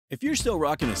If you're still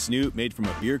rocking a snoot made from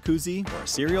a beer koozie or a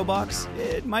cereal box,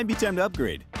 it might be time to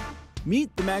upgrade.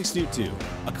 Meet the MagSnoot 2,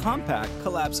 a compact,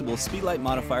 collapsible Speedlight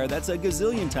modifier that's a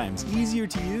gazillion times easier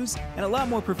to use and a lot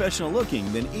more professional looking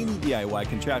than any DIY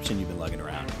contraption you've been lugging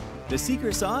around. The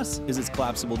secret sauce is its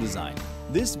collapsible design.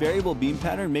 This variable beam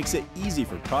pattern makes it easy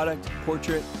for product,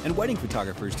 portrait, and wedding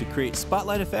photographers to create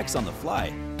spotlight effects on the fly.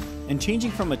 And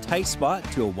changing from a tight spot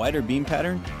to a wider beam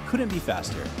pattern couldn't be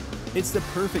faster. It's the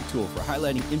perfect tool for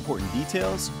highlighting important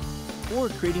details or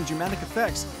creating dramatic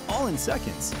effects all in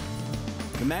seconds.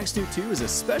 The MagSnoot 2 is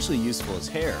especially useful as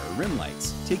hair or rim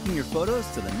lights, taking your photos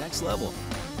to the next level.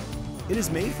 It is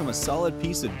made from a solid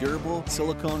piece of durable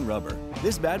silicone rubber.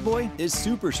 This bad boy is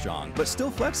super strong, but still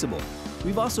flexible.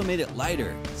 We've also made it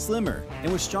lighter, slimmer,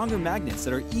 and with stronger magnets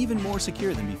that are even more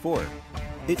secure than before.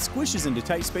 It squishes into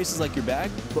tight spaces like your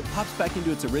bag, but pops back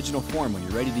into its original form when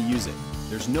you're ready to use it.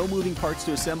 There's no moving parts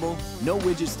to assemble, no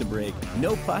widgets to break,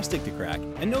 no plastic to crack,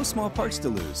 and no small parts to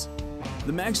lose.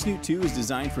 The MagSnoot 2 is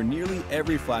designed for nearly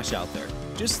every flash out there.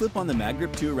 Just slip on the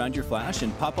MagGrip 2 around your flash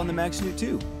and pop on the MagSnoot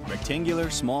 2. Rectangular,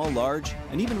 small, large,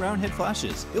 and even round head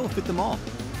flashes. It will fit them all.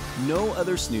 No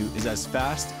other snoot is as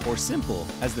fast or simple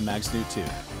as the MagSnoot 2.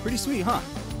 Pretty sweet, huh?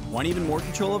 Want even more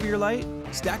control over your light?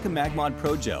 Stack a MagMod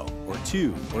Pro Gel, or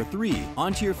 2 or 3,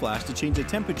 onto your flash to change the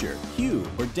temperature, hue,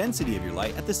 or density of your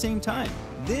light at the same time.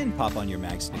 Then pop on your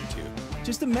MagSnoot 2.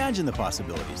 Just imagine the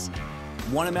possibilities.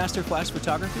 Want to master flash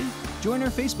photography? Join our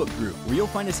Facebook group, where you'll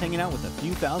find us hanging out with a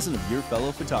few thousand of your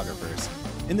fellow photographers.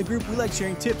 In the group, we like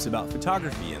sharing tips about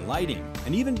photography and lighting,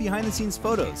 and even behind-the-scenes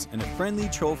photos in a friendly,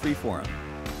 troll-free forum.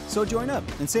 So join up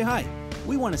and say hi.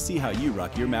 We want to see how you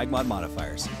rock your MagMod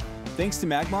modifiers. Thanks to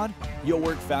MagMod, you'll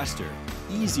work faster,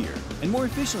 easier, and more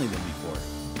efficiently than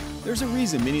before. There's a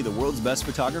reason many of the world's best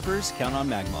photographers count on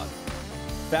MagMod.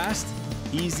 Fast,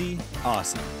 easy,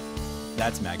 awesome.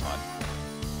 That's MagMod.